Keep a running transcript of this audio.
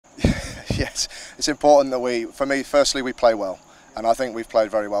Yes, it's important that for me, firstly, we play well. And I think we've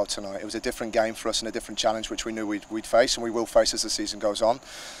played very well tonight. It was a different game for us and a different challenge which we knew we'd face and we will face as the season goes on.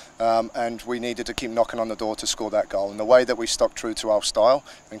 And we needed to keep knocking on the door to score that goal. And the way that we stuck true to our style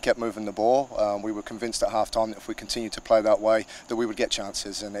and kept moving the ball, we were convinced at half-time that if we continued to play that way, that we would get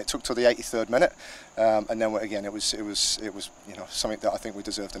chances. And it took till the 83rd minute, and then again it was something that I think we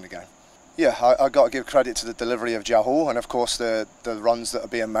deserved in the game. Yeah, I got to give credit to the delivery of Rahul and of course the runs that are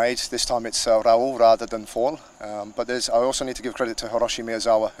being made. This time it's Rahul rather than Khel. But I also need to give credit to Hiroshi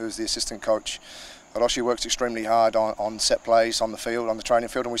Miyazawa, who's the assistant coach. Hiroshi works extremely hard on set plays, on the field, on the training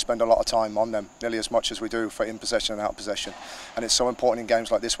field, and we spend a lot of time on them, nearly as much as we do for in possession and out of possession. And it's so important in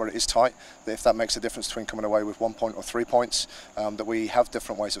games like this where it is tight, that if that makes a difference between coming away with 1 point or 3 points, that we have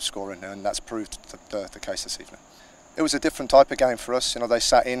different ways of scoring, and that's proved the case this evening. It was a different type of game for us. They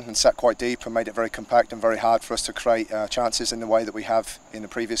sat in and sat quite deep and made it very compact and very hard for us to create chances in the way that we have in the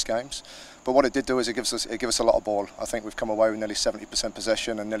previous games. But what it did do is it gives us a lot of ball. I think we've come away with nearly 70%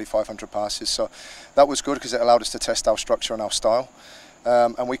 possession and nearly 500 passes. So that was good because it allowed us to test our structure and our style.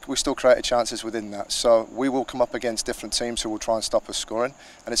 And we still created chances within that. So we will come up against different teams who will try and stop us scoring.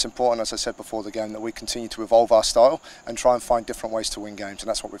 And it's important, as I said before the game, that we continue to evolve our style and try and find different ways to win games. And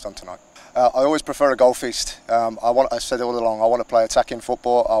that's what we've done tonight. I always prefer a goal feast. I said it all along, I want to play attacking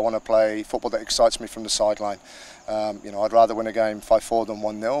football. I want to play football that excites me from the sideline. I'd rather win a game 5-4 than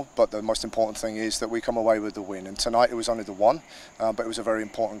 1-0, but the most important thing is that we come away with the win. And tonight it was only the one, but it was a very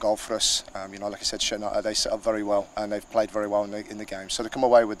important goal for us. Like I said, Chennai, they set up very well and they've played very well in the game. So to come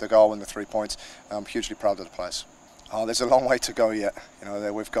away with the goal and the 3 points, I'm hugely proud of the players. There's a long way to go yet.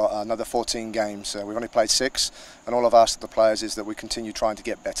 We've got another 14 games. We've only played 6, and all I've asked of the players is that we continue trying to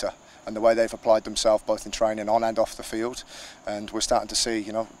get better. And the way they've applied themselves both in training on and off the field, and we're starting to see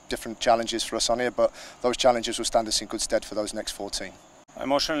different challenges for us on here, but those challenges will stand us in good stead for those next 14.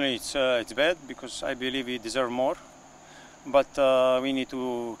 Emotionally it's bad because I believe we deserve more, but we need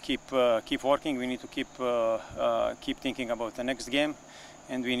to keep working. We need to keep thinking about the next game,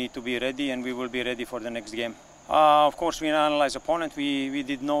 and we need to be ready, and we will be ready for the next game. Of course, we analyze opponent. We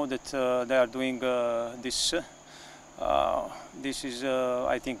did know that they are doing this. This is,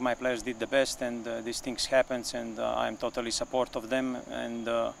 I think my players did the best, and these things happen, and I'm totally support of them. And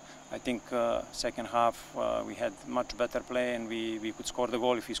I think second half we had much better play, and we could score the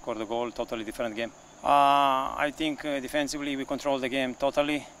goal. If we scored the goal, totally different game. I think defensively we controlled the game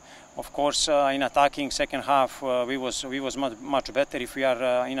totally. Of course, in attacking second half, we was much better. If we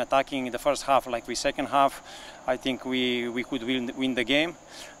are in attacking in the first half like we second half, I think we could win the game.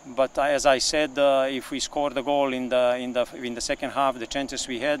 But as I said, if we score the goal in the second half, the chances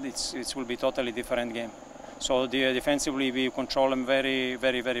we had, it will be totally different game. So defensively, we control them very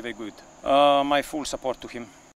good. My full support to him.